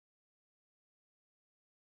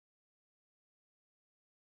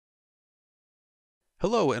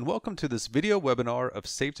Hello and welcome to this video webinar of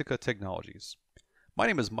Safetica Technologies. My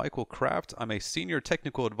name is Michael Kraft. I'm a Senior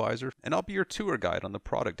Technical Advisor and I'll be your tour guide on the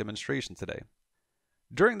product demonstration today.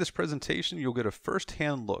 During this presentation, you'll get a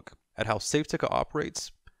first-hand look at how Safetica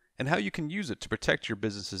operates and how you can use it to protect your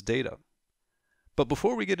business's data. But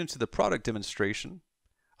before we get into the product demonstration,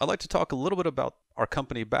 I'd like to talk a little bit about our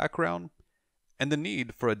company background and the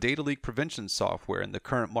need for a data leak prevention software in the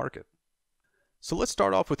current market. So let's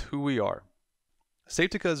start off with who we are.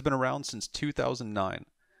 Safetica has been around since 2009.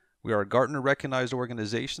 We are a Gartner-recognized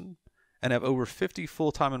organization and have over 50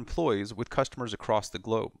 full-time employees with customers across the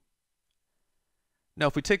globe. Now,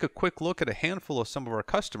 if we take a quick look at a handful of some of our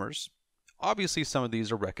customers, obviously some of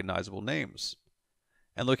these are recognizable names.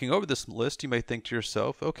 And looking over this list, you may think to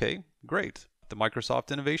yourself, okay, great. The Microsoft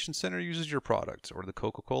Innovation Center uses your product, or the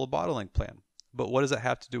Coca-Cola bottling plant. But what does that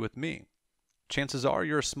have to do with me? Chances are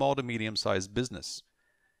you're a small to medium-sized business.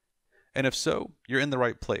 And if so, you're in the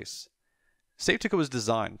right place. Safetica was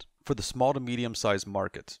designed for the small to medium-sized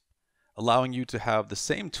market, allowing you to have the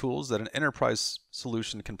same tools that an enterprise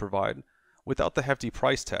solution can provide without the hefty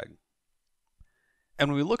price tag. And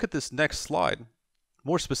when we look at this next slide,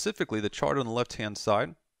 more specifically the chart on the left-hand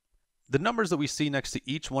side, the numbers that we see next to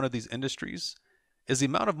each one of these industries is the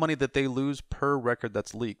amount of money that they lose per record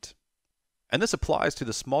that's leaked. And this applies to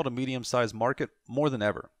the small to medium-sized market more than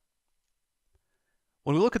ever.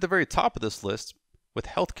 When we look at the very top of this list, with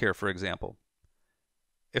healthcare for example,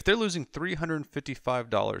 if they're losing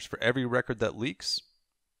 $355 for every record that leaks,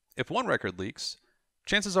 if one record leaks,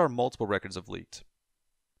 chances are multiple records have leaked.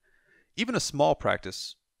 Even a small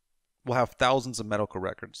practice will have thousands of medical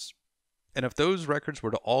records, and if those records were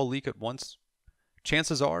to all leak at once,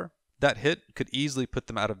 chances are that hit could easily put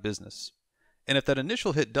them out of business. And if that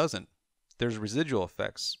initial hit doesn't, there's residual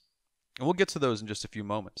effects, and we'll get to those in just a few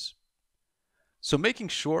moments. So making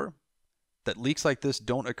sure that leaks like this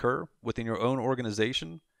don't occur within your own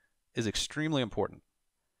organization is extremely important.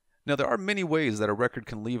 Now, there are many ways that a record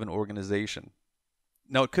can leave an organization.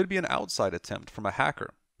 Now, it could be an outside attempt from a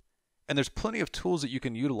hacker, and there's plenty of tools that you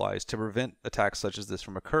can utilize to prevent attacks such as this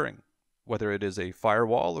from occurring, whether it is a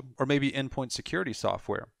firewall or maybe endpoint security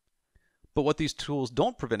software. But what these tools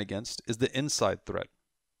don't prevent against is the inside threat,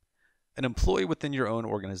 an employee within your own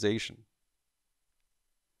organization.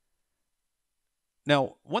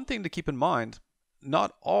 Now, one thing to keep in mind,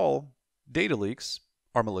 not all data leaks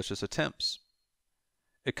are malicious attempts.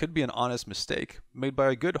 It could be an honest mistake made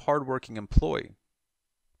by a good hardworking employee.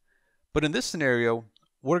 But in this scenario,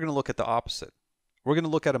 we're going to look at the opposite. We're going to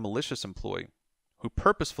look at a malicious employee who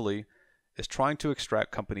purposefully is trying to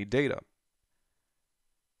extract company data.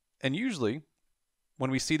 And usually,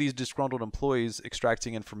 when we see these disgruntled employees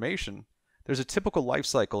extracting information, there's a typical life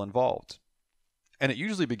cycle involved. And it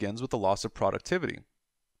usually begins with the loss of productivity.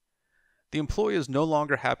 The employee is no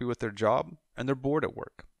longer happy with their job and they're bored at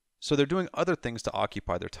work, so they're doing other things to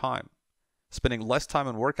occupy their time, spending less time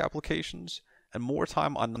on work applications and more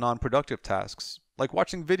time on non-productive tasks like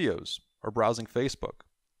watching videos or browsing Facebook.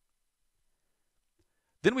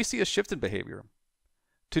 Then we see a shift in behavior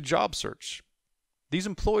to job search. These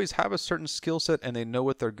employees have a certain skill set and they know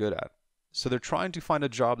what they're good at, so they're trying to find a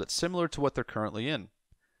job that's similar to what they're currently in.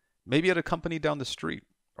 Maybe at a company down the street,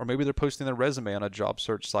 or maybe they're posting their resume on a job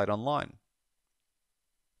search site online.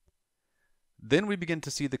 Then we begin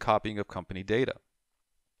to see the copying of company data.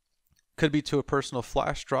 Could be to a personal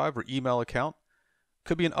flash drive or email account,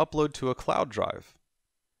 could be an upload to a cloud drive.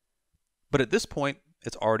 But at this point,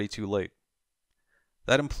 it's already too late.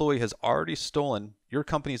 That employee has already stolen your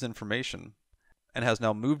company's information and has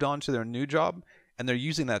now moved on to their new job, and they're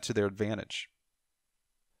using that to their advantage.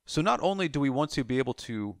 So not only do we want to be able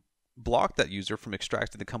to block that user from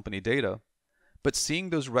extracting the company data, but seeing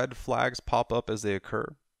those red flags pop up as they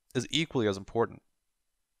occur is equally as important.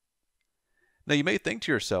 Now you may think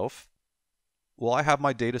to yourself, well, I have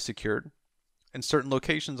my data secured in certain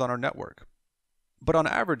locations on our network, but on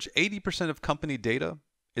average 80% of company data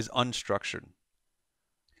is unstructured.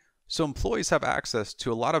 So employees have access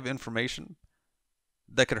to a lot of information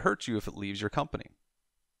that could hurt you if it leaves your company.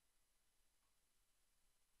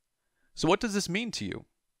 So what does this mean to you?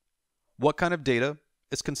 What kind of data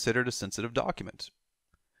is considered a sensitive document?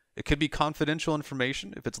 It could be confidential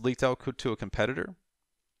information if it's leaked out to a competitor.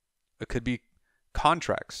 It could be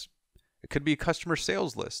contracts. It could be customer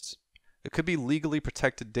sales lists. It could be legally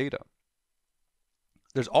protected data.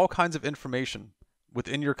 There's all kinds of information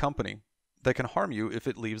within your company that can harm you if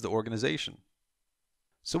it leaves the organization.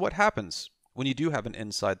 So what happens when you do have an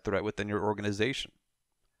inside threat within your organization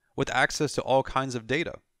with access to all kinds of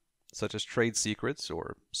data, such as trade secrets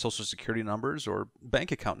or social security numbers or bank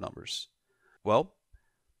account numbers? Well,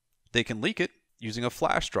 they can leak it using a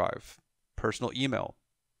flash drive, personal email,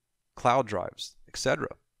 cloud drives, etc.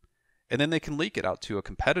 And then they can leak it out to a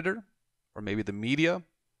competitor or maybe the media.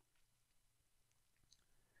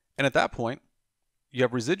 And at that point, you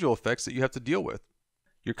have residual effects that you have to deal with.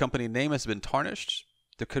 Your company name has been tarnished.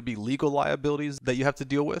 There could be legal liabilities that you have to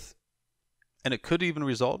deal with. And it could even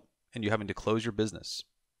result in you having to close your business.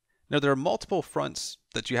 Now, there are multiple fronts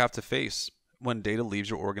that you have to face when data leaves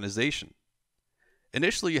your organization.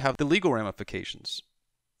 Initially, you have the legal ramifications,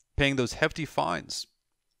 paying those hefty fines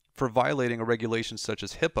for violating a regulation such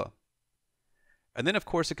as HIPAA. And then, of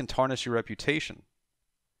course, it can tarnish your reputation.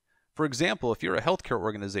 For example, if you're a healthcare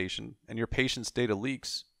organization and your patient's data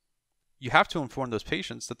leaks, you have to inform those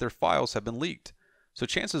patients that their files have been leaked. So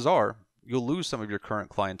chances are you'll lose some of your current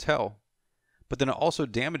clientele, but then it also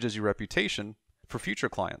damages your reputation for future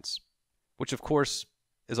clients, which of course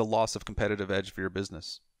is a loss of competitive edge for your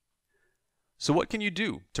business. So what can you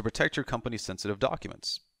do to protect your company's sensitive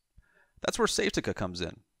documents? That's where Safetica comes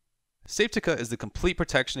in. Safetica is the complete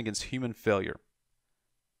protection against human failure.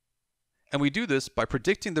 And we do this by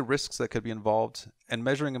predicting the risks that could be involved and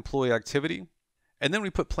measuring employee activity, and then we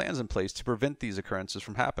put plans in place to prevent these occurrences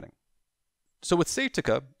from happening. So with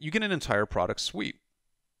Safetica, you get an entire product suite.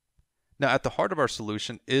 Now, at the heart of our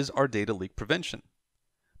solution is our data leak prevention.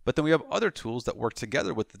 But then we have other tools that work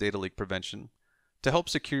together with the data leak prevention to help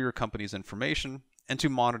secure your company's information and to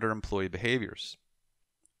monitor employee behaviors.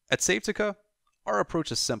 At Safetica, our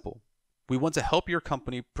approach is simple. We want to help your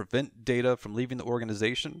company prevent data from leaving the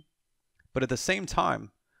organization, but at the same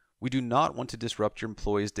time, we do not want to disrupt your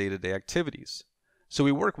employees' day-to-day activities. So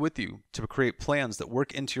we work with you to create plans that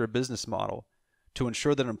work into your business model to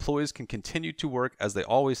ensure that employees can continue to work as they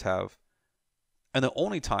always have, and the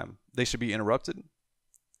only time they should be interrupted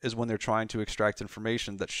is when they're trying to extract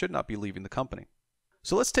information that should not be leaving the company.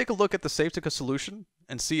 So let's take a look at the Safetica solution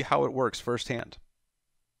and see how it works firsthand.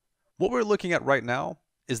 What we're looking at right now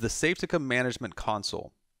is the Safetica Management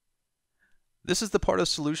Console. This is the part of the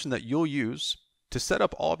solution that you'll use to set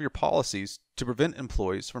up all of your policies to prevent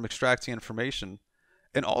employees from extracting information,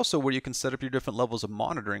 and also where you can set up your different levels of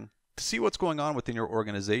monitoring to see what's going on within your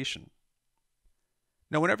organization.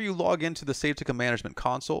 Now, whenever you log into the Safetica Management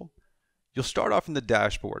Console, you'll start off in the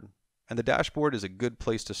dashboard, and the dashboard is a good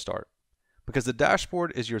place to start because the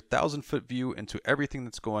dashboard is your 1,000-foot view into everything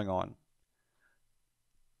that's going on.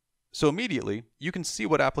 So immediately, you can see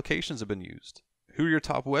what applications have been used, who are your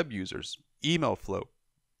top web users, email flow,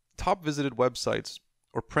 top visited websites,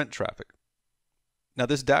 or print traffic. Now,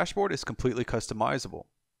 this dashboard is completely customizable.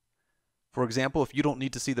 For example, if you don't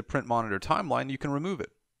need to see the print monitor timeline, you can remove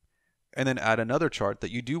it and then add another chart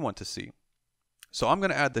that you do want to see. So I'm going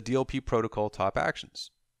to add the DLP protocol top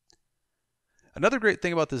actions. Another great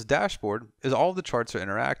thing about this dashboard is all of the charts are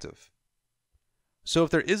interactive. So if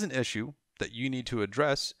there is an issue that you need to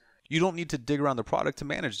address, you don't need to dig around the product to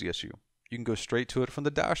manage the issue. You can go straight to it from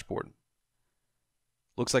the dashboard.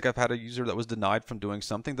 Looks like I've had a user that was denied from doing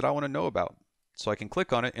something that I want to know about. So I can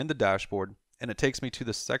click on it in the dashboard, and it takes me to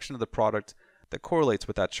the section of the product that correlates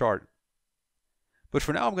with that chart. But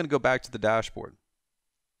for now, I'm going to go back to the dashboard.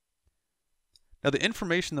 Now, the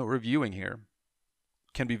information that we're viewing here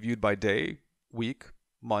can be viewed by day, week,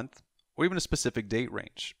 month, or even a specific date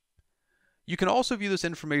range. You can also view this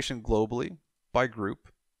information globally, by group,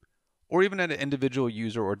 or even at an individual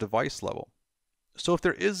user or device level. So if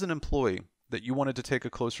there is an employee that you wanted to take a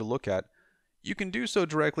closer look at, you can do so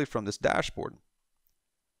directly from this dashboard.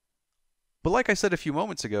 But like I said a few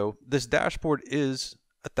moments ago, this dashboard is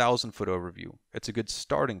a 1,000-foot overview. It's a good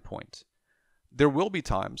starting point. There will be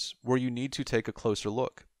times where you need to take a closer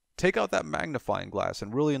look. Take out that magnifying glass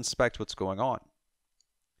and really inspect what's going on.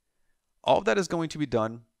 All of that is going to be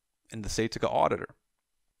done in the Safetica Auditor.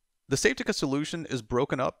 The Safetica solution is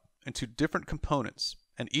broken up into different components,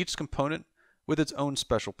 and each component with its own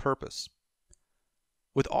special purpose.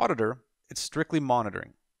 With Auditor, it's strictly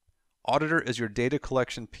monitoring. Auditor is your data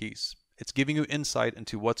collection piece. It's giving you insight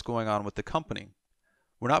into what's going on with the company.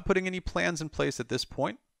 We're not putting any plans in place at this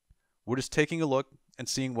point. We're just taking a look and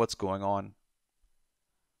seeing what's going on.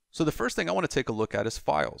 So the first thing I want to take a look at is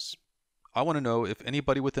files. I want to know if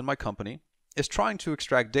anybody within my company is trying to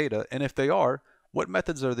extract data, and if they are, what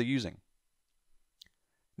methods are they using?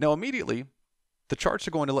 Now immediately, the charts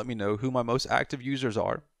are going to let me know who my most active users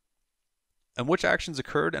are and which actions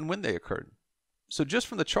occurred and when they occurred. So just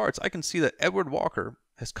from the charts, I can see that Edward Walker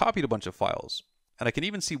has copied a bunch of files, and I can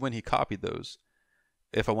even see when he copied those.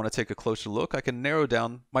 If I want to take a closer look, I can narrow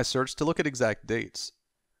down my search to look at exact dates.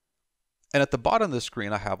 And at the bottom of the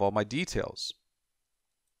screen, I have all my details.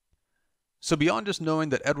 So beyond just knowing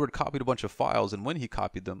that Edward copied a bunch of files and when he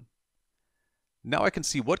copied them, Now I can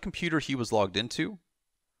see what computer he was logged into,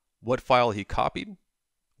 what file he copied,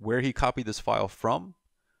 where he copied this file from,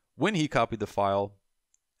 when he copied the file,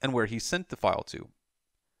 and where he sent the file to.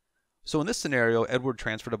 So in this scenario, Edward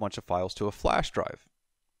transferred a bunch of files to a flash drive.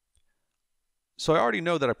 So I already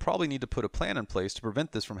know that I probably need to put a plan in place to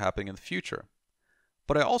prevent this from happening in the future.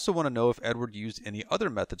 But I also want to know if Edward used any other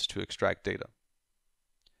methods to extract data.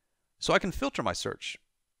 So I can filter my search.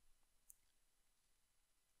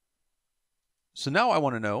 So now I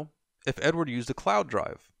want to know if Edward used a cloud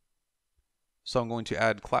drive. So I'm going to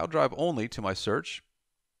add cloud drive only to my search.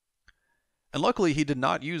 And luckily he did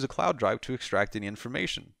not use a cloud drive to extract any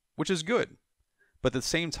information, which is good. But at the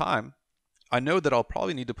same time, I know that I'll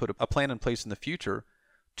probably need to put a plan in place in the future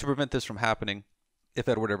to prevent this from happening if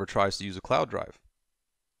Edward ever tries to use a cloud drive.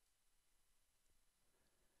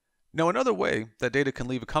 Now, another way that data can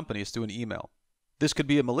leave a company is through an email. This could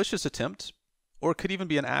be a malicious attempt, or it could even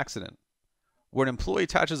be an accident, where an employee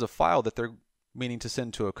attaches a file that they're meaning to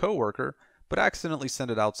send to a coworker, but accidentally send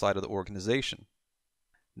it outside of the organization.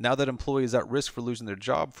 Now that employee is at risk for losing their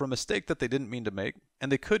job for a mistake that they didn't mean to make, and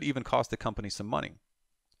they could even cost the company some money.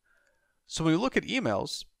 So when we look at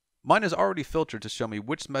emails, mine is already filtered to show me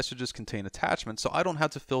which messages contain attachments, so I don't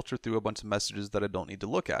have to filter through a bunch of messages that I don't need to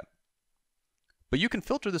look at. But you can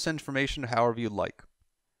filter this information however you like,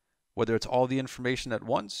 whether it's all the information at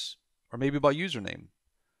once, or maybe by username,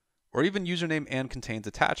 or even username and contains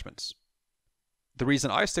attachments. The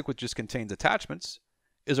reason I stick with just contains attachments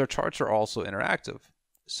is our charts are also interactive.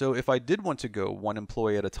 So if I did want to go one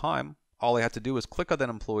employee at a time, all I have to do is click on that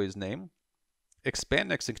employee's name, expand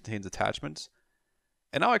next to contains attachments,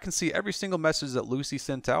 and now I can see every single message that Lucy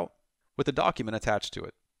sent out with a document attached to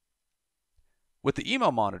it. With the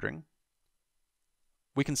email monitoring,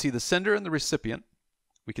 we can see the sender and the recipient.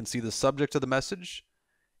 We can see the subject of the message.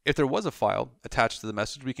 If there was a file attached to the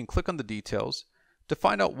message, we can click on the details to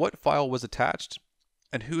find out what file was attached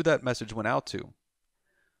and who that message went out to.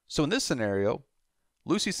 So in this scenario,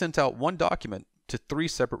 Lucy sent out one document to 3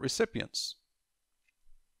 separate recipients.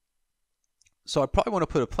 So I probably want to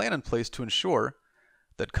put a plan in place to ensure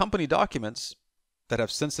that company documents that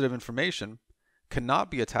have sensitive information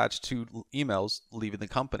cannot be attached to emails leaving the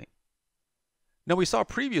company. Now, we saw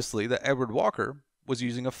previously that Edward Walker was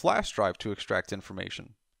using a flash drive to extract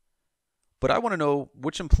information. But I want to know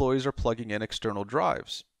which employees are plugging in external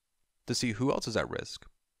drives to see who else is at risk.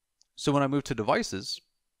 So when I move to devices,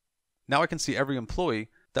 now I can see every employee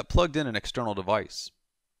that plugged in an external device.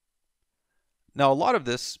 Now, a lot of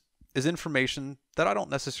this is information that I don't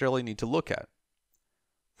necessarily need to look at.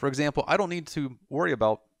 For example, I don't need to worry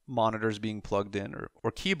about monitors being plugged in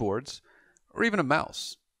or keyboards or even a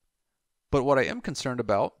mouse. But what I am concerned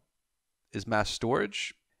about is mass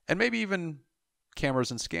storage and maybe even cameras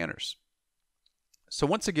and scanners. So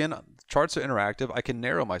once again, charts are interactive. I can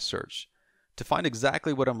narrow my search to find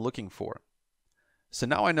exactly what I'm looking for. So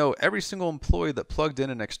now I know every single employee that plugged in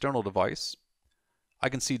an external device. I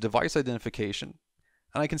can see device identification,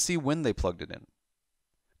 and I can see when they plugged it in.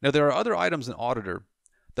 Now there are other items in Auditor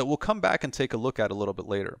that we'll come back and take a look at a little bit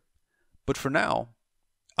later. But for now,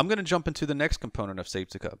 I'm going to jump into the next component of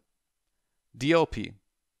Safetica, DLP.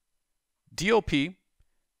 DLP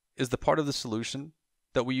is the part of the solution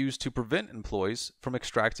that we use to prevent employees from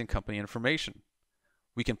extracting company information.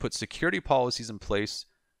 We can put security policies in place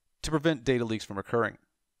to prevent data leaks from occurring.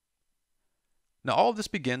 Now all of this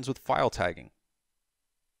begins with file tagging.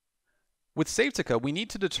 With Safetica, we need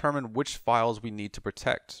to determine which files we need to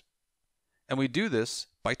protect. And we do this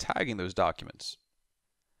by tagging those documents.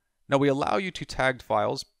 Now we allow you to tag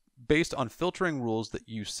files based on filtering rules that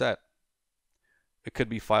you set. It could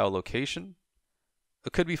be file location,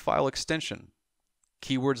 it could be file extension,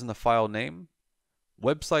 keywords in the file name,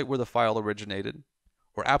 website where the file originated,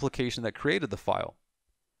 or application that created the file.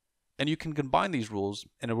 And you can combine these rules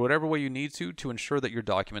in whatever way you need to ensure that your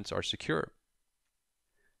documents are secure.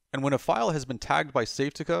 And when a file has been tagged by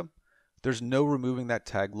Safetica, there's no removing that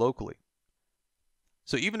tag locally.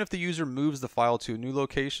 So even if the user moves the file to a new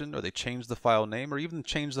location, or they change the file name, or even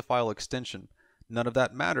change the file extension, none of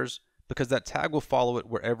that matters because that tag will follow it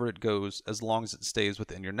wherever it goes as long as it stays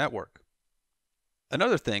within your network.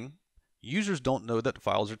 Another thing, users don't know that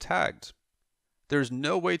files are tagged. There's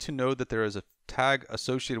no way to know that there is a tag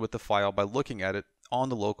associated with the file by looking at it on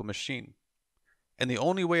the local machine. And the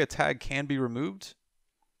only way a tag can be removed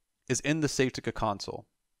is in the Safetica console.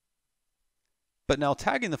 But now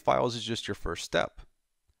tagging the files is just your first step.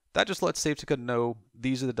 That just lets Safetica know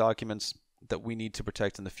these are the documents that we need to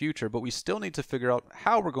protect in the future, but we still need to figure out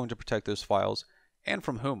how we're going to protect those files and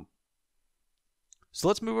from whom. So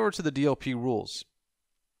let's move over to the DLP rules.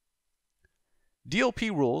 DLP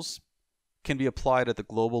rules can be applied at the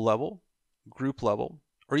global level, group level,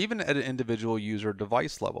 or even at an individual user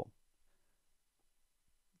device level.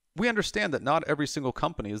 We understand that not every single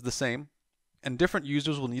company is the same, and different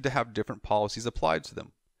users will need to have different policies applied to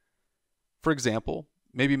them. For example,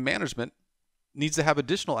 maybe management needs to have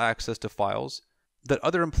additional access to files that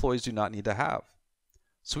other employees do not need to have.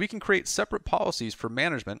 So we can create separate policies for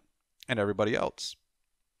management and everybody else.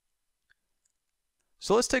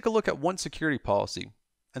 So let's take a look at one security policy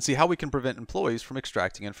and see how we can prevent employees from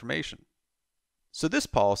extracting information. So this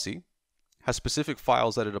policy has specific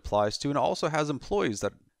files that it applies to and also has employees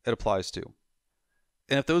that it applies to.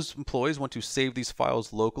 And if those employees want to save these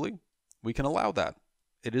files locally, we can allow that.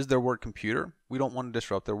 It is their work computer. We don't want to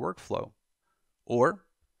disrupt their workflow. Or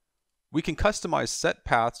we can customize set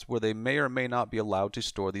paths where they may or may not be allowed to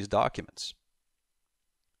store these documents.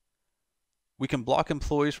 We can block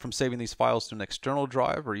employees from saving these files to an external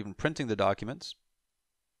drive or even printing the documents.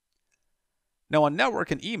 Now on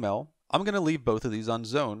network and email, I'm going to leave both of these on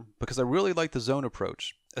zone because I really like the zone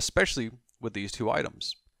approach, especially with these two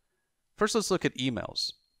items. First, let's look at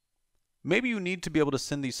emails. Maybe you need to be able to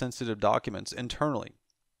send these sensitive documents internally,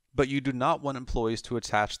 but you do not want employees to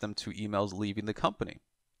attach them to emails leaving the company.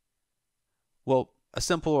 Well, a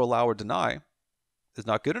simple allow or deny is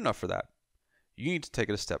not good enough for that. You need to take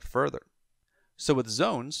it a step further. So with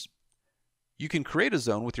zones, you can create a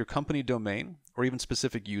zone with your company domain or even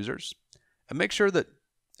specific users and make sure that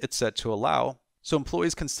it's set to allow so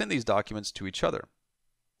employees can send these documents to each other.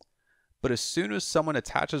 But as soon as someone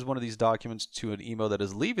attaches one of these documents to an email that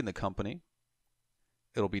is leaving the company,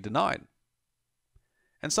 it'll be denied.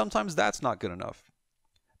 And sometimes that's not good enough.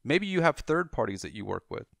 Maybe you have third parties that you work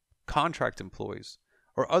with, contract employees,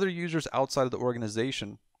 or other users outside of the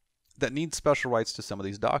organization that need special rights to some of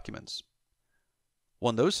these documents.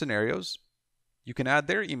 Well, in those scenarios, you can add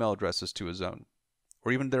their email addresses to a zone,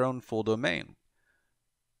 or even their own full domain,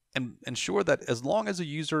 and ensure that as long as a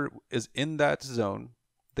user is in that zone,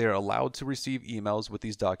 they are allowed to receive emails with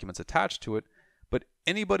these documents attached to it, but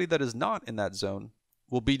anybody that is not in that zone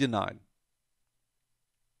will be denied.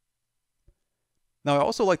 Now, I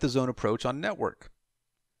also like the zone approach on network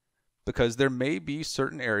because there may be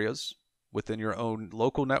certain areas within your own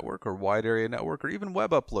local network or wide area network or even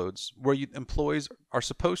web uploads where employees are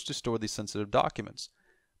supposed to store these sensitive documents,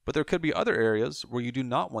 but there could be other areas where you do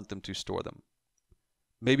not want them to store them,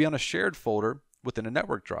 maybe on a shared folder within a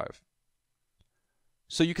network drive.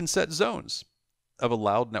 So you can set zones of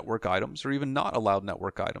allowed network items or even not allowed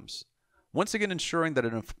network items, once again ensuring that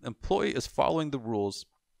an employee is following the rules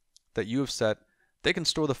that you have set. They can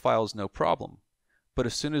store the files no problem, but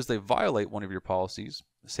as soon as they violate one of your policies,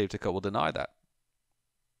 Safetica will deny that.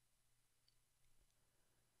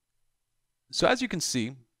 So as you can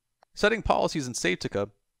see, setting policies in Safetica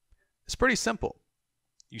is pretty simple.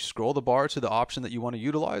 You scroll the bar to the option that you want to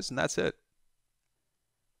utilize, and that's it.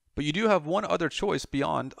 But you do have one other choice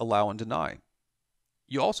beyond allow and deny.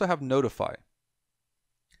 You also have notify.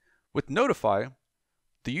 With notify,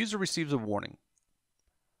 the user receives a warning,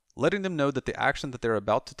 letting them know that the action that they're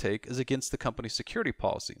about to take is against the company's security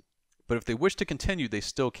policy. But if they wish to continue, they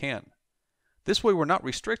still can. This way, we're not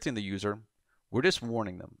restricting the user, we're just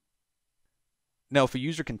warning them. Now, if a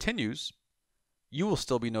user continues, you will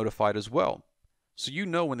still be notified as well, so you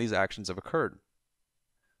know when these actions have occurred.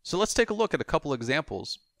 So let's take a look at a couple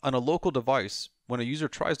examples on a local device when a user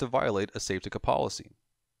tries to violate a Safetica policy.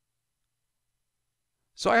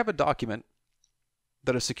 So I have a document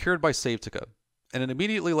that is secured by Safetica, and it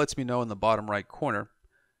immediately lets me know in the bottom right corner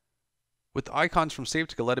with icons from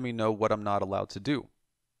Safetica letting me know what I'm not allowed to do.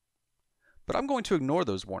 But I'm going to ignore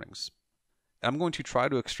those warnings, and I'm going to try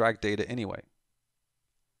to extract data anyway.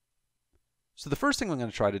 So the first thing I'm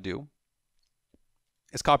going to try to do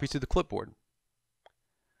is copy to the clipboard.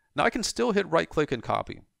 Now I can still hit right click and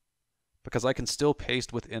copy because I can still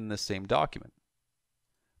paste within this same document.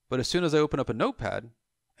 But as soon as I open up a notepad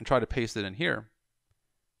and try to paste it in here,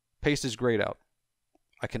 paste is grayed out.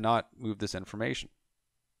 I cannot move this information.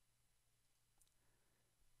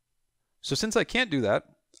 So since I can't do that,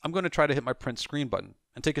 I'm going to try to hit my print screen button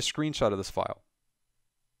and take a screenshot of this file.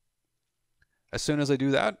 As soon as I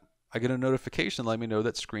do that, I get a notification letting me know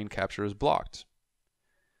that screen capture is blocked.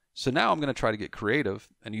 So now I'm going to try to get creative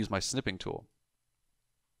and use my snipping tool.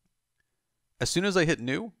 As soon as I hit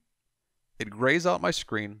new, it grays out my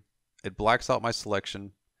screen, it blacks out my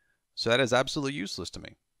selection, so that is absolutely useless to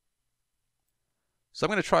me. So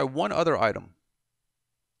I'm going to try one other item.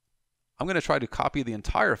 I'm going to try to copy the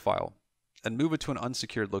entire file and move it to an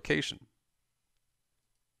unsecured location.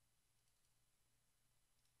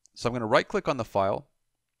 So I'm going to right click on the file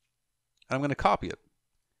and I'm going to copy it.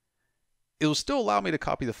 it will still allow me to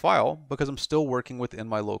copy the file because I'm still working within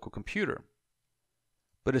my local computer.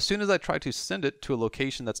 But as soon as I try to send it to a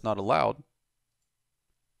location that's not allowed,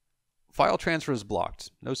 file transfer is blocked.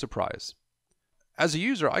 No surprise. As a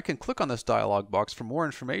user, I can click on this dialog box for more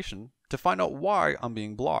information to find out why I'm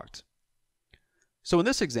being blocked. So in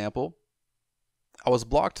this example, I was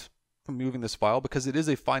blocked from moving this file because it is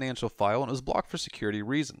a financial file and it was blocked for security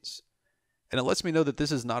reasons. And it lets me know that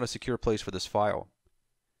this is not a secure place for this file.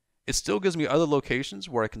 It still gives me other locations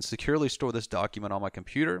where I can securely store this document on my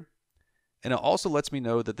computer, and it also lets me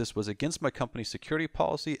know that this was against my company's security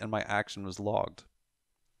policy and my action was logged.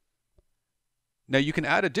 Now you can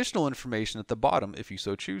add additional information at the bottom if you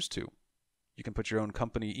so choose to. You can put your own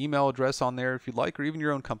company email address on there if you'd like, or even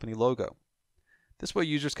your own company logo. This way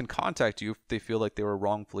users can contact you if they feel like they were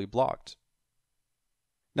wrongfully blocked.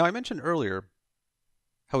 Now I mentioned earlier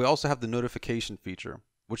how we also have the notification feature,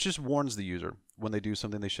 which just warns the user when they do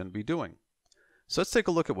something they shouldn't be doing. So let's take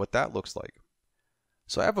a look at what that looks like.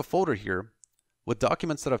 So I have a folder here with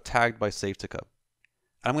documents that I've tagged by Safetica.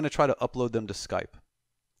 I'm going to try to upload them to Skype.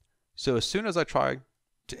 So as soon as I try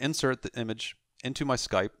to insert the image into my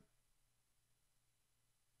Skype,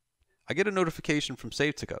 I get a notification from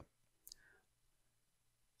Safetica.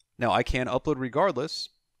 Now I can upload regardless,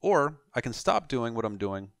 or I can stop doing what I'm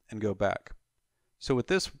doing and go back. So with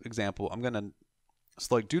this example, I'm going to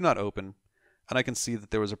select Do Not Open, and I can see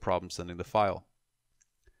that there was a problem sending the file.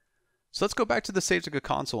 So let's go back to the Safetica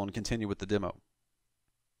console and continue with the demo.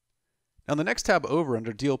 Now in the next tab over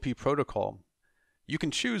under DLP Protocol, you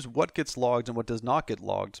can choose what gets logged and what does not get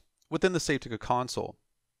logged within the Safetica console.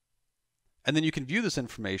 And then you can view this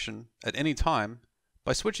information at any time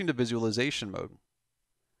by switching to visualization mode.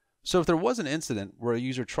 So if there was an incident where a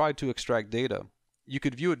user tried to extract data, you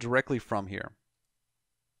could view it directly from here.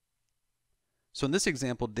 So in this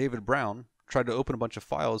example, David Brown tried to open a bunch of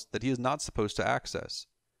files that he is not supposed to access.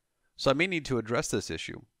 So I may need to address this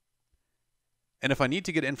issue. And if I need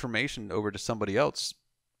to get information over to somebody else,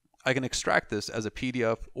 I can extract this as a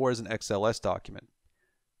PDF or as an XLS document.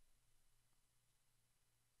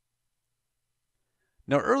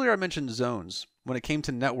 Now earlier I mentioned zones when it came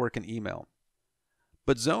to network and email,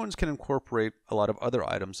 but zones can incorporate a lot of other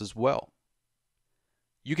items as well.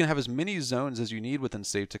 You can have as many zones as you need within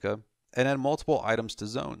Safetica and add multiple items to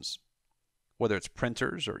zones, whether it's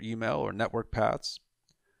printers or email or network paths,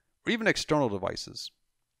 or even external devices.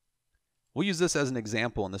 We'll use this as an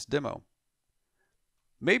example in this demo.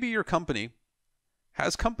 Maybe your company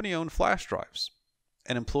has company-owned flash drives,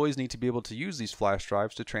 and employees need to be able to use these flash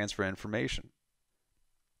drives to transfer information.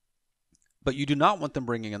 But you do not want them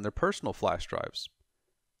bringing in their personal flash drives.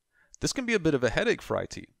 This can be a bit of a headache for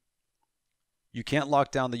IT. You can't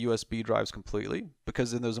lock down the USB drives completely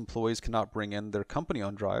because then those employees cannot bring in their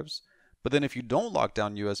company-owned drives. But then if you don't lock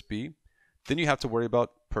down USB, then you have to worry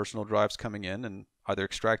about personal drives coming in and either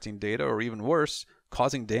extracting data or even worse,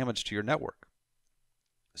 causing damage to your network.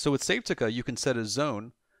 So with Safetica, you can set a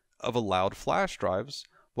zone of allowed flash drives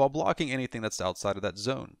while blocking anything that's outside of that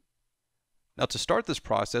zone. Now to start this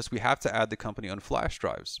process, we have to add the company-owned flash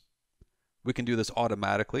drives. We can do this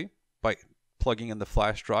automatically by plugging in the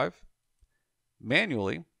flash drive,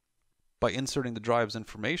 manually by inserting the drive's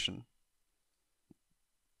information,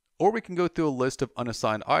 or we can go through a list of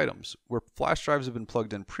unassigned items where flash drives have been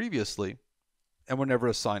plugged in previously and were never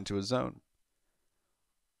assigned to a zone.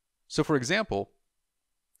 So for example,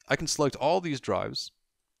 I can select all these drives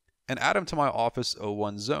and add them to my Office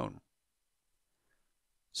 01 zone.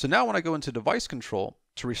 So now when I go into device control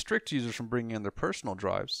to restrict users from bringing in their personal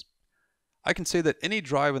drives, I can say that any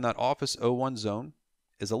drive in that Office 01 zone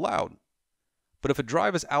is allowed. But if a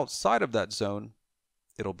drive is outside of that zone,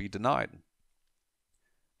 it'll be denied.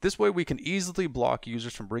 This way we can easily block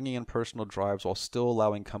users from bringing in personal drives while still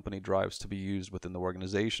allowing company drives to be used within the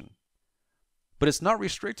organization. But it's not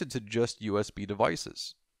restricted to just USB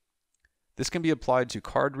devices. This can be applied to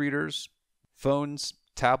card readers, phones,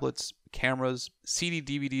 tablets, cameras,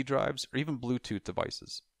 CD/DVD drives, or even Bluetooth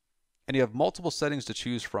devices. And you have multiple settings to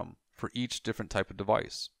choose from for each different type of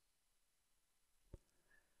device.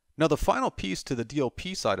 Now the final piece to the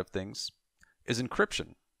DLP side of things is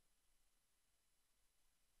encryption.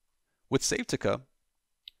 With Safetica,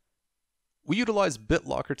 we utilize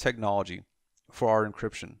BitLocker technology for our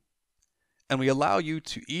encryption, and we allow you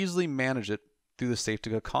to easily manage it through the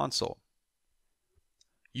Safetica console.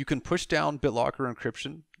 You can push down BitLocker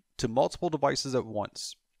encryption to multiple devices at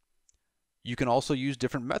once. You can also use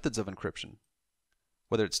different methods of encryption,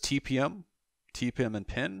 whether it's TPM, TPM and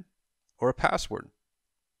PIN, or a password.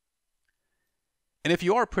 And if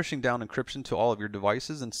you are pushing down encryption to all of your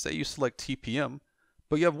devices and say you select TPM,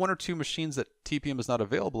 but you have one or two machines that TPM is not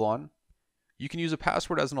available on, you can use a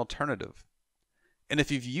password as an alternative. And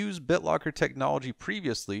if you've used BitLocker technology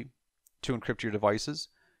previously to encrypt your devices,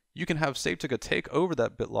 you can have Safetica take over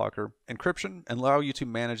that BitLocker encryption and allow you to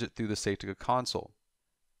manage it through the Safetica console.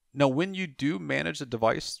 Now, when you do manage a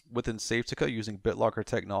device within Safetica using BitLocker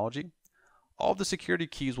technology, all of the security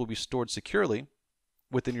keys will be stored securely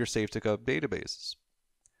within your Safetica databases.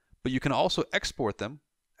 But you can also export them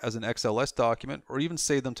as an XLS document or even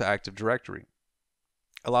save them to Active Directory,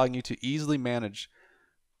 allowing you to easily manage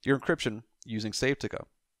your encryption using Safetica.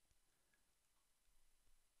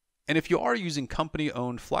 And if you are using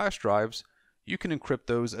company-owned flash drives, you can encrypt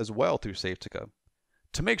those as well through Safetica,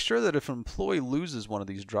 to make sure that if an employee loses one of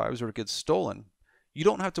these drives or it gets stolen, you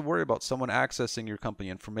don't have to worry about someone accessing your company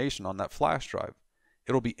information on that flash drive.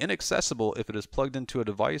 It will be inaccessible if it is plugged into a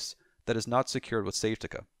device that is not secured with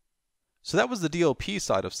Safetica. So that was the DLP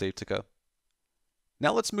side of Safetica.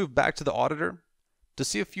 Now let's move back to the auditor to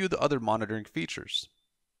see a few of the other monitoring features.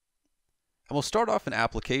 And we'll start off in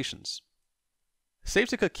applications.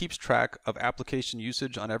 Safetica keeps track of application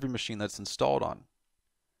usage on every machine that's installed on.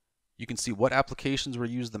 You can see what applications were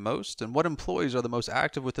used the most and what employees are the most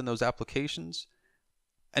active within those applications,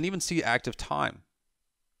 and even see active time.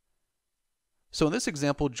 So in this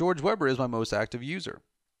example, George Weber is my most active user.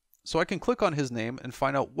 So I can click on his name and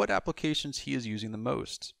find out what applications he is using the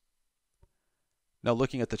most. Now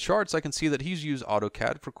looking at the charts, I can see that he's used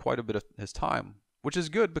AutoCAD for quite a bit of his time, which is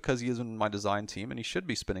good because he is in my design team and he should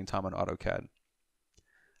be spending time on AutoCAD.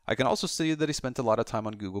 I can also see that he spent a lot of time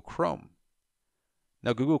on Google Chrome.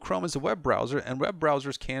 Now Google Chrome is a web browser, and web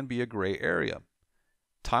browsers can be a gray area.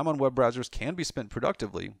 Time on web browsers can be spent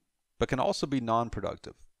productively, but can also be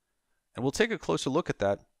non-productive. And we'll take a closer look at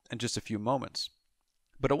that in just a few moments.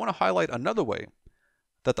 But I want to highlight another way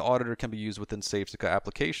that the auditor can be used within Safetica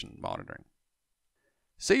application monitoring.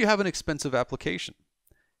 Say you have an expensive application,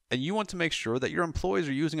 and you want to make sure that your employees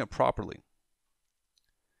are using it properly.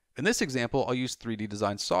 In this example, I'll use 3D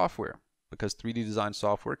design software, because 3D design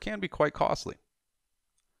software can be quite costly.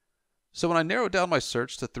 So when I narrow down my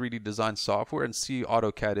search to 3D design software and see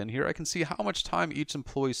AutoCAD in here, I can see how much time each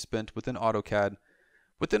employee spent within AutoCAD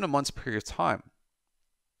within a month's period of time.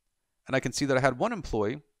 And I can see that I had one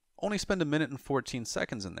employee only spend 1 minute and 14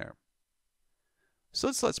 seconds in there. So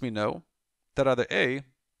this lets me know that either A,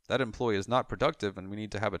 that employee is not productive and we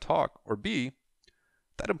need to have a talk, or B,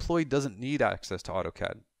 that employee doesn't need access to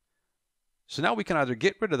AutoCAD. So now we can either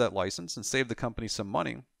get rid of that license and save the company some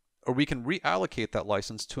money, or we can reallocate that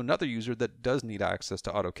license to another user that does need access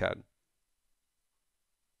to AutoCAD.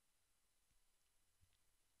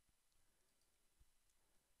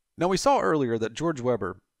 Now we saw earlier that George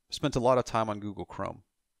Weber spent a lot of time on Google Chrome.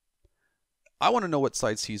 I want to know what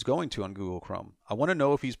sites he's going to on Google Chrome. I want to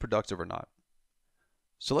know if he's productive or not.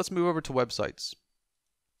 So let's move over to websites.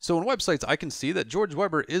 So in websites, I can see that George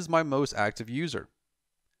Weber is my most active user.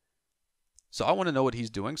 So I want to know what he's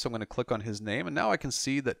doing, so I'm going to click on his name, and now I can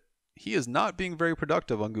see that he is not being very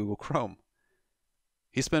productive on Google Chrome.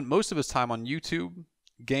 He spent most of his time on YouTube,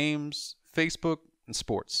 games, Facebook, and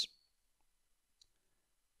sports.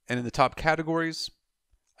 And in the top categories,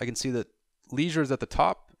 I can see that leisure is at the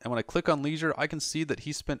top, and when I click on leisure, I can see that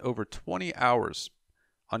he spent over 20 hours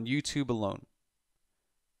on YouTube alone.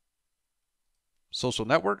 Social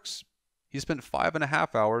networks, he spent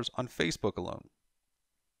 5.5 hours on Facebook alone.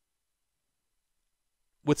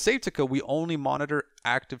 With Safetica, we only monitor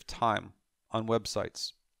active time on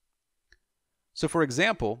websites. So for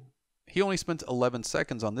example, he only spent 11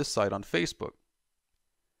 seconds on this site on Facebook.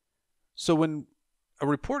 So when a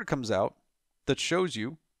report comes out that shows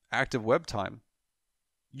you active web time,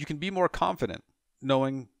 you can be more confident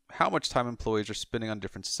knowing how much time employees are spending on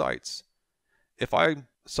different sites. If I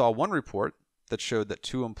saw one report that showed that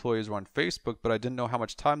 2 employees were on Facebook, but I didn't know how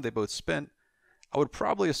much time they both spent, I would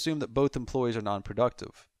probably assume that both employees are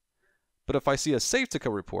non-productive. But if I see a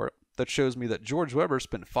Safetica report that shows me that George Weber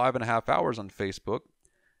spent 5.5 hours on Facebook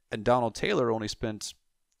and Donald Taylor only spent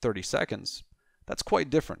 30 seconds, that's quite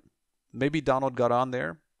different. Maybe Donald got on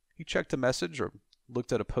there, he checked a message or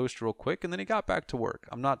looked at a post real quick, and then he got back to work.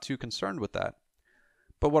 I'm not too concerned with that.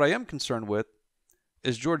 But what I am concerned with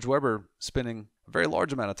is George Weber spending a very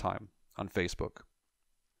large amount of time on Facebook.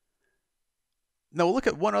 Now we'll look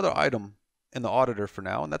at one other item in the auditor for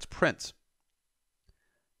now, and that's print.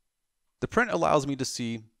 The print allows me to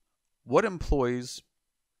see what employees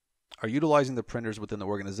are utilizing the printers within the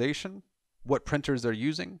organization, what printers they're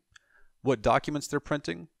using, what documents they're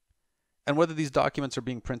printing, and whether these documents are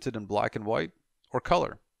being printed in black and white or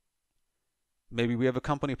color. Maybe we have a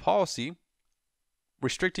company policy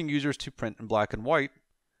restricting users to print in black and white,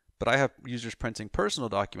 but I have users printing personal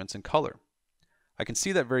documents in color. I can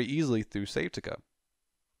see that very easily through Safetica.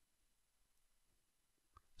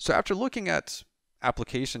 So after looking at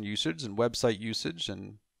application usage and website usage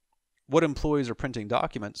and what employees are printing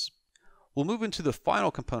documents, we'll move into the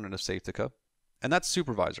final component of Safetica, and that's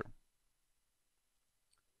Supervisor.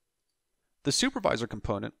 The Supervisor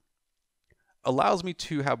component allows me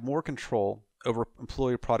to have more control over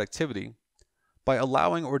employee productivity by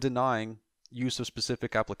allowing or denying use of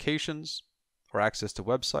specific applications or access to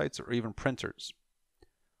websites or even printers.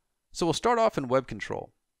 So we'll start off in web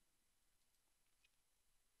control.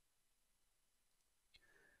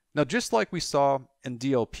 Now, just like we saw in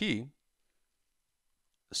DLP,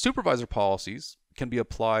 supervisor policies can be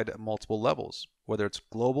applied at multiple levels, whether it's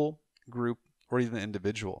global, group, or even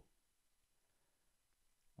individual.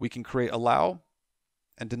 We can create allow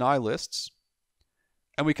and deny lists,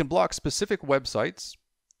 and we can block specific websites,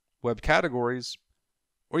 web categories,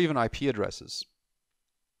 or even IP addresses.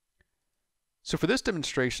 So for this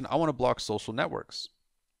demonstration, I want to block social networks.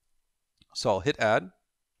 So I'll hit add,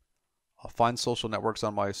 I'll find social networks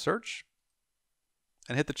on my search,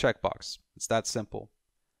 and hit the checkbox. It's that simple.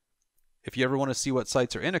 If you ever want to see what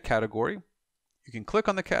sites are in a category, you can click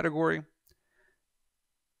on the category,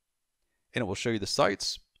 and it will show you the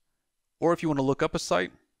sites. Or if you want to look up a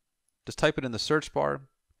site, just type it in the search bar,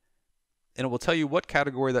 and it will tell you what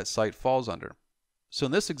category that site falls under. So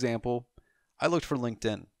in this example, I looked for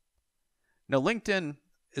LinkedIn. Now, LinkedIn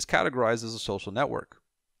is categorized as a social network,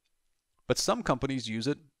 but some companies use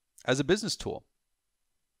it as a business tool.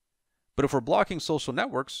 But if we're blocking social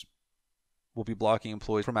networks, we'll be blocking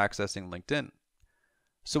employees from accessing LinkedIn.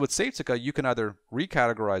 So with Safetica, you can either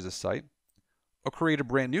recategorize a site or create a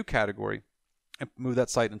brand new category and move that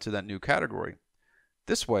site into that new category.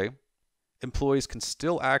 This way, employees can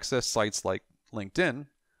still access sites like LinkedIn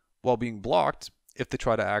while being blocked if they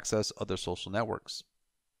try to access other social networks.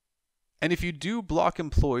 And if you do block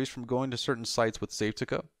employees from going to certain sites with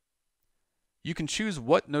Safetica, you can choose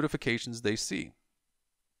what notifications they see.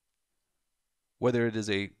 Whether it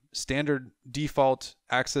is a standard default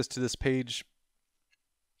access to this page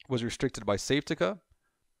was restricted by Safetica,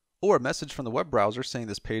 or a message from the web browser saying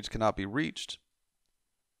this page cannot be reached.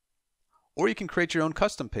 Or you can create your own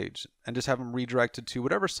custom page and just have them redirected to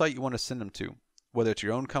whatever site you want to send them to, whether it's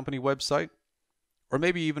your own company website or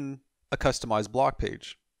maybe even a customized block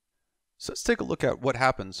page. So let's take a look at what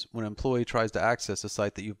happens when an employee tries to access a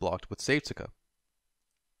site that you've blocked with Safetica.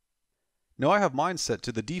 Now I have mine set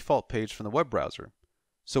to the default page from the web browser,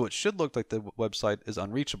 so it should look like the website is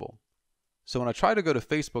unreachable. So when I try to go to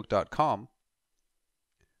facebook.com,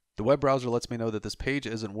 the web browser lets me know that this page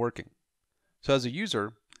isn't working. So as a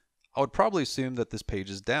user, I would probably assume that this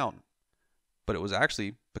page is down, but it was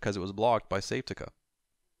actually because it was blocked by Safetica.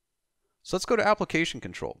 So let's go to application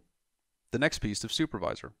control, the next piece of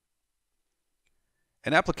supervisor.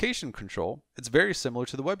 In application control, it's very similar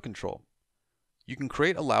to the web control. You can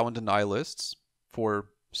create allow and deny lists for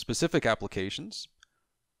specific applications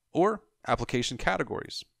or application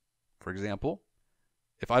categories. For example,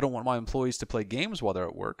 if I don't want my employees to play games while they're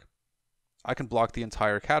at work, I can block the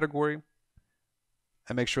entire category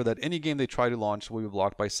and make sure that any game they try to launch will be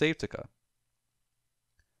blocked by Safetica.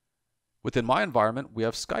 Within my environment, we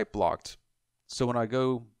have Skype blocked. So when I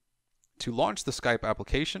go to launch the Skype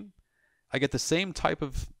application, I get the same type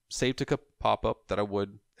of Safetica pop-up that I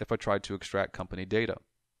would if I tried to extract company data.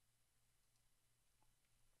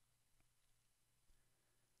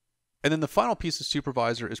 And then the final piece of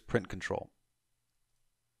supervisor is print control.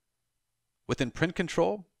 Within print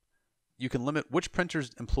control, you can limit which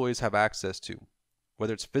printers employees have access to,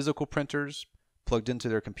 whether it's physical printers plugged into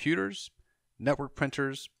their computers, network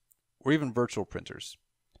printers, or even virtual printers.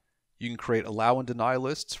 You can create allow and deny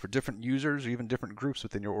lists for different users or even different groups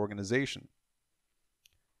within your organization.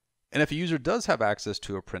 And if a user does have access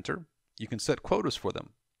to a printer, you can set quotas for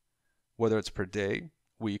them, whether it's per day,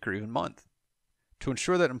 week, or even month, to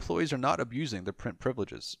ensure that employees are not abusing their print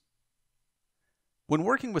privileges. When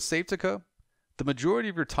working with Safetica, the majority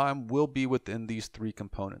of your time will be within these three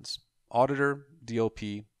components: auditor,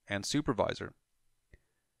 DLP, and supervisor.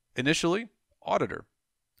 Initially, auditor,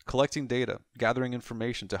 collecting data, gathering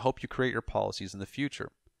information to help you create your policies in the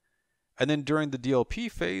future. And then during the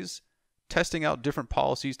DLP phase, testing out different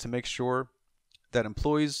policies to make sure that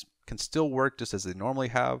employees can still work just as they normally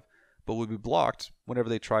have, but will be blocked whenever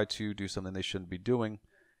they try to do something they shouldn't be doing.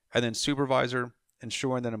 And then supervisor,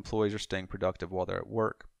 ensuring that employees are staying productive while they're at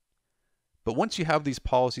work. But once you have these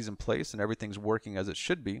policies in place and everything's working as it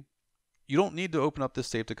should be, you don't need to open up this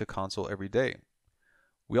Safetica console every day.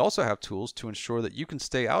 We also have tools to ensure that you can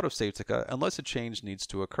stay out of Safetica unless a change needs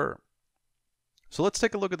to occur. So let's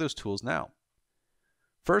take a look at those tools now.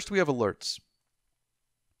 First, we have alerts.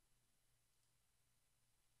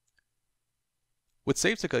 With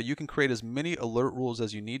Safetica, you can create as many alert rules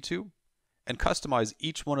as you need to and customize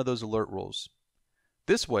each one of those alert rules.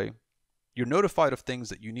 This way, you're notified of things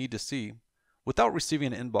that you need to see without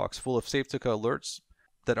receiving an inbox full of Safetica alerts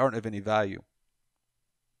that aren't of any value.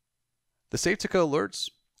 The Safetica alerts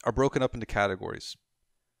are broken up into categories.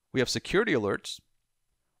 We have security alerts,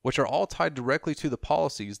 which are all tied directly to the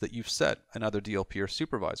policies that you've set in either DLP or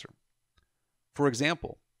supervisor. For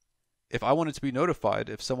example, if I wanted to be notified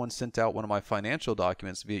if someone sent out one of my financial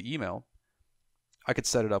documents via email, I could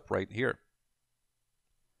set it up right here.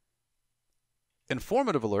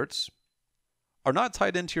 Informative alerts are not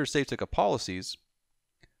tied into your Safetica policies,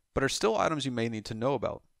 but are still items you may need to know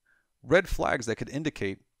about. Red flags that could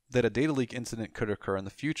indicate that a data leak incident could occur in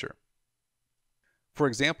the future. For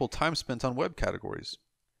example, time spent on web categories.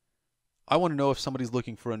 I want to know if somebody's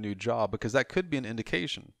looking for a new job because that could be an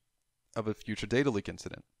indication of a future data leak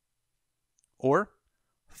incident. Or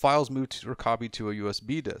files moved or copied to a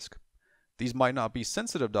USB disk. These might not be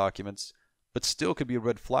sensitive documents, but still could be a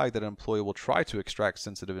red flag that an employee will try to extract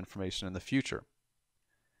sensitive information in the future.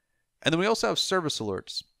 And then we also have service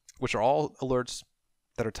alerts, which are all alerts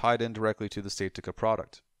that are tied in directly to the Safetica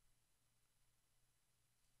product.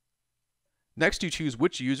 Next, you choose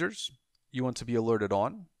which users you want to be alerted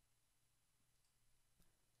on,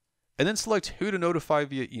 and then select who to notify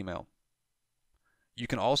via email. You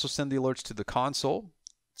can also send the alerts to the console,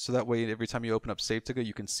 so that way every time you open up Safetica,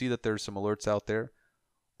 you can see that there's some alerts out there,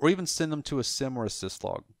 or even send them to a SIM or a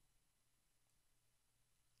syslog.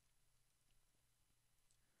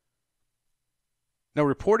 Now,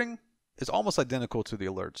 reporting is almost identical to the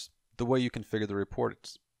alerts, the way you configure the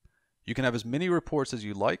reports. You can have as many reports as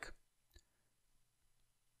you like.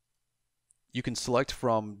 You can select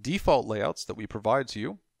from default layouts that we provide to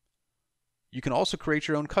you. You can also create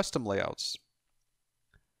your own custom layouts.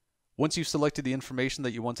 Once you've selected the information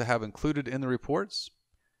that you want to have included in the reports,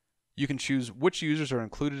 you can choose which users are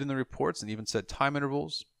included in the reports and even set time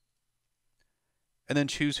intervals, and then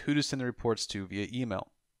choose who to send the reports to via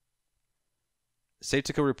email.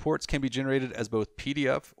 Safetica reports can be generated as both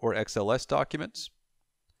PDF or XLS documents.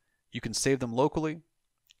 You can save them locally,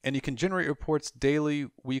 and you can generate reports daily,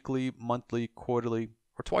 weekly, monthly, quarterly,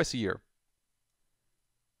 or twice a year.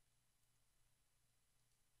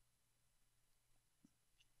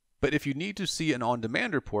 But if you need to see an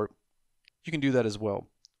on-demand report, you can do that as well.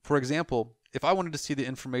 For example, if I wanted to see the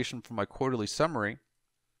information from my quarterly summary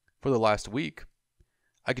for the last week,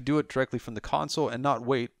 I could do it directly from the console and not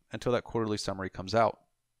wait until that quarterly summary comes out.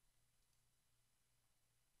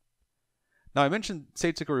 Now, I mentioned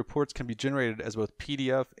Safetica reports can be generated as both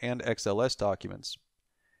PDF and XLS documents,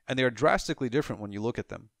 and they are drastically different when you look at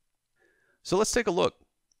them. So let's take a look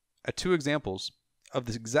at two examples of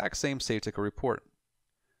the exact same Safetica report.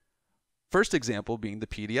 First example being the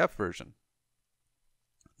PDF version.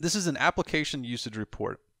 This is an application usage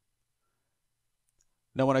report.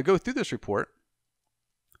 Now, when I go through this report,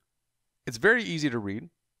 it's very easy to read,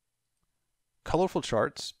 colorful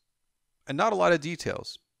charts, and not a lot of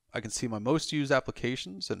details. I can see my most used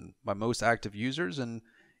applications and my most active users, and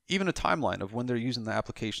even a timeline of when they're using the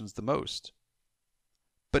applications the most.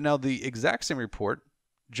 But now the exact same report,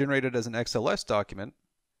 generated as an XLS document,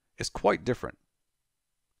 is quite different.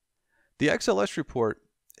 The XLS report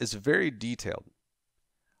is very detailed.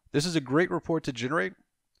 This is a great report to generate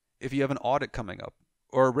if you have an audit coming up,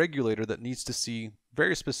 or a regulator that needs to see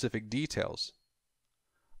very specific details.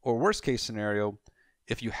 Or worst case scenario,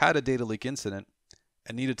 if you had a data leak incident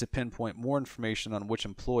and needed to pinpoint more information on which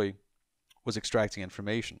employee was extracting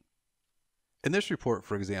information. In this report,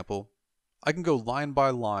 for example, I can go line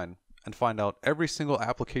by line and find out every single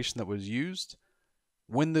application that was used,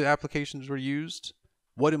 when the applications were used,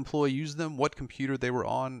 what employee used them, what computer they were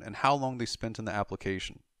on, and how long they spent in the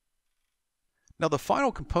application. Now, the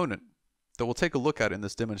final component that we'll take a look at in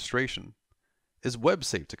this demonstration is Web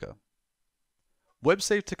Safetica. Web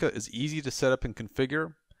Safetica is easy to set up and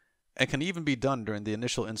configure, and can even be done during the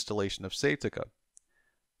initial installation of Safetica.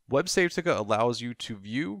 Web Safetica allows you to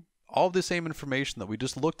view all of the same information that we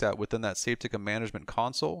just looked at within that Safetica management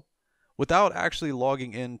console without actually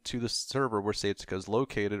logging into the server where Safetica is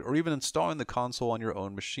located or even installing the console on your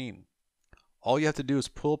own machine. All you have to do is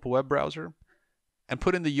pull up a web browser and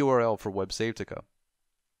put in the URL for Web Safetica.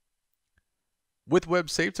 With Web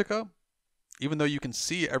Safetica, even though you can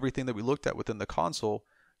see everything that we looked at within the console,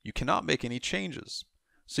 you cannot make any changes.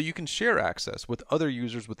 So you can share access with other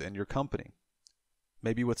users within your company,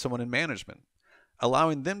 maybe with someone in management,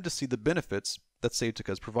 allowing them to see the benefits that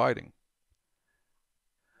Safetica is providing.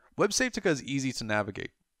 Web Safetica is easy to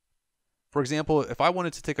navigate. For example, if I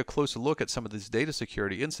wanted to take a closer look at some of these data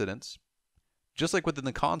security incidents, just like within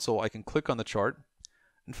the console, I can click on the chart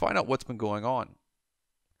and find out what's been going on.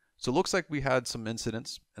 So it looks like we had some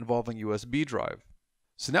incidents involving USB drive.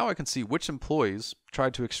 So now I can see which employees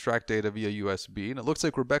tried to extract data via USB, and it looks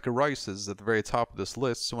like Rebecca Rice is at the very top of this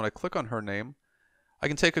list. So when I click on her name, I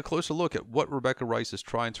can take a closer look at what Rebecca Rice is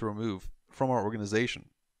trying to remove from our organization.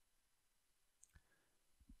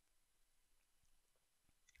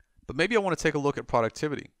 But maybe I want to take a look at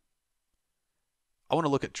productivity. I want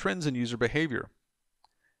to look at trends in user behavior.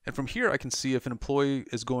 And from here, I can see if an employee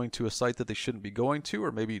is going to a site that they shouldn't be going to,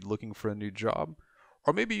 or maybe looking for a new job,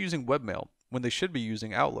 or maybe using webmail when they should be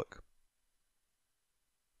using Outlook.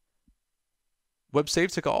 Web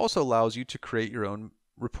Safetica also allows you to create your own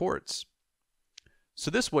reports.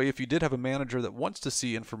 So this way, if you did have a manager that wants to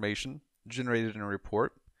see information generated in a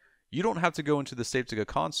report, you don't have to go into the Safetica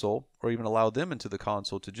console or even allow them into the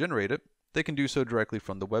console to generate it. They can do so directly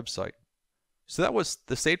from the website. So that was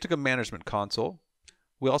the Safetica Management Console.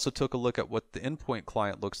 We also took a look at what the endpoint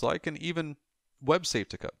client looks like and even Web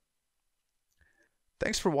Safetica.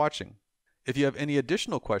 Thanks for watching. If you have any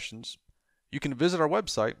additional questions, you can visit our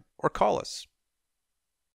website or call us.